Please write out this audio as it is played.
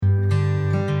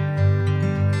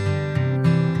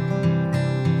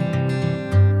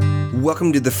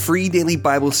Welcome to the Free Daily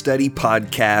Bible Study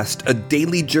Podcast, a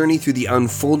daily journey through the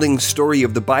unfolding story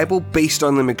of the Bible based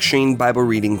on the M'Cheyne Bible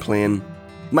Reading Plan.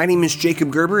 My name is Jacob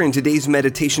Gerber, and today's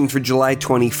meditation for July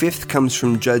 25th comes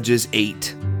from Judges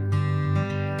 8.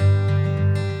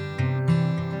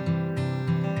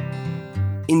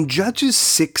 In Judges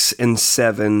 6 and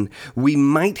 7, we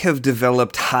might have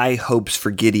developed high hopes for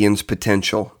Gideon's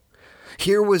potential.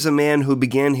 Here was a man who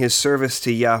began his service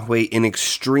to Yahweh in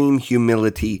extreme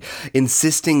humility,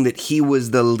 insisting that he was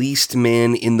the least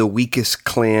man in the weakest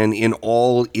clan in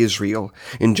all Israel,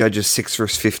 in Judges 6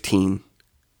 verse 15.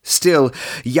 Still,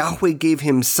 Yahweh gave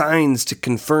him signs to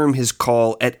confirm his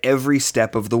call at every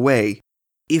step of the way.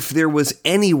 If there was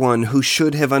anyone who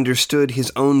should have understood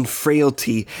his own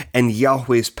frailty and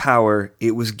Yahweh's power,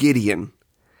 it was Gideon.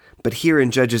 But here in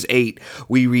Judges 8,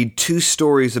 we read two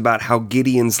stories about how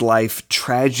Gideon's life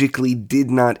tragically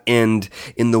did not end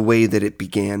in the way that it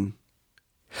began.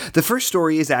 The first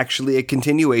story is actually a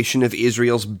continuation of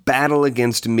Israel's battle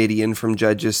against Midian from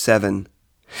Judges 7.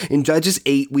 In Judges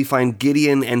 8, we find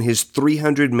Gideon and his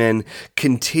 300 men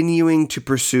continuing to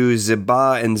pursue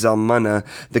Zebah and Zalmunna,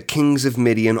 the kings of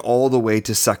Midian, all the way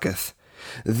to Succoth.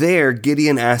 There,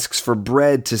 Gideon asks for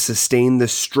bread to sustain the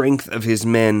strength of his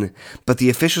men, but the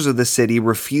officials of the city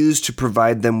refuse to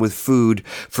provide them with food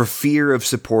for fear of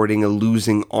supporting a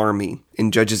losing army,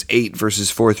 in Judges 8,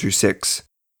 verses 4 through 6.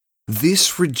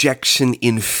 This rejection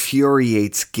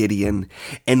infuriates Gideon,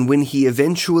 and when he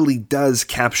eventually does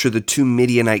capture the two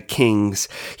Midianite kings,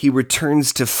 he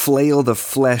returns to flail the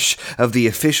flesh of the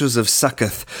officials of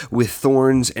Succoth with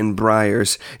thorns and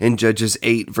briars, in Judges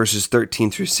 8, verses 13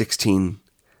 through 16.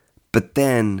 But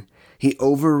then, he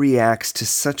overreacts to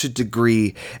such a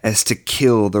degree as to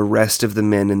kill the rest of the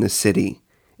men in the city,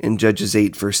 in Judges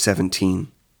 8, verse 17.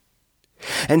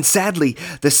 And sadly,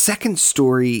 the second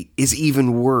story is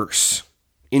even worse.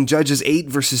 In Judges 8,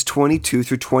 verses 22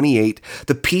 through 28,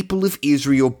 the people of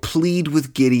Israel plead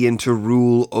with Gideon to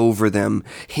rule over them,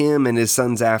 him and his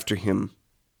sons after him.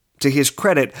 To his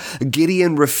credit,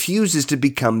 Gideon refuses to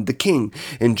become the king,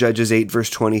 in Judges 8, verse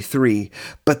 23,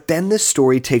 but then the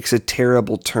story takes a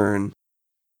terrible turn.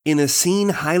 In a scene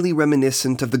highly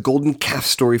reminiscent of the golden calf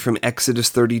story from Exodus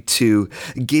 32,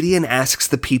 Gideon asks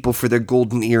the people for their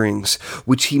golden earrings,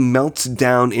 which he melts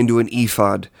down into an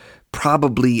ephod,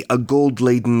 probably a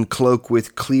gold-laden cloak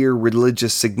with clear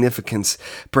religious significance,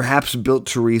 perhaps built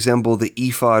to resemble the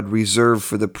ephod reserved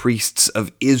for the priests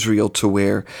of Israel to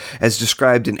wear, as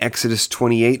described in Exodus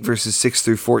 28, verses 6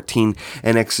 through 14,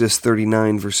 and Exodus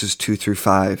 39, verses 2 through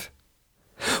 5.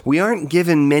 We aren't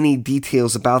given many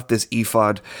details about this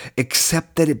ephod,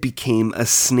 except that it became a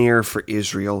snare for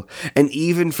Israel, and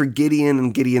even for Gideon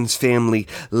and Gideon's family,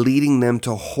 leading them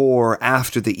to whore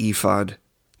after the ephod.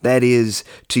 That is,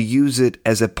 to use it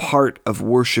as a part of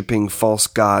worshiping false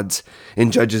gods, in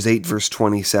Judges 8, verse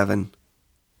 27.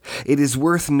 It is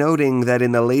worth noting that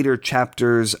in the later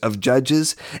chapters of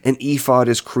Judges, an ephod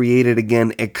is created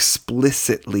again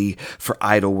explicitly for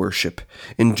idol worship,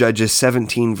 in Judges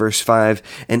 17, verse 5,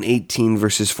 and 18,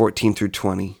 verses 14 through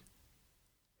 20.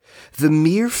 The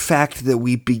mere fact that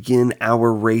we begin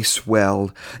our race well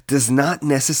does not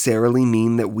necessarily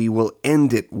mean that we will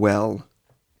end it well.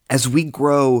 As we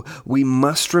grow, we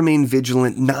must remain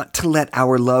vigilant not to let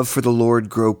our love for the Lord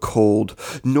grow cold,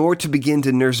 nor to begin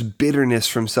to nurse bitterness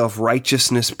from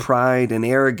self-righteousness, pride, and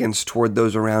arrogance toward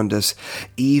those around us,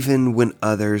 even when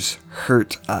others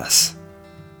hurt us.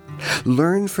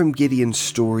 Learn from Gideon's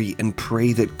story and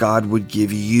pray that God would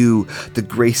give you the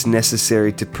grace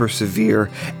necessary to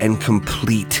persevere and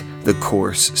complete the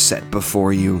course set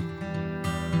before you.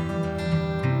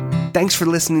 Thanks for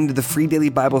listening to the Free Daily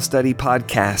Bible Study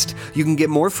Podcast. You can get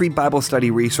more free Bible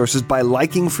study resources by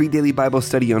liking Free Daily Bible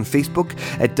Study on Facebook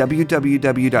at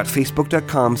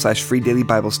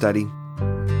www.facebook.com/freedailyBiblestudy.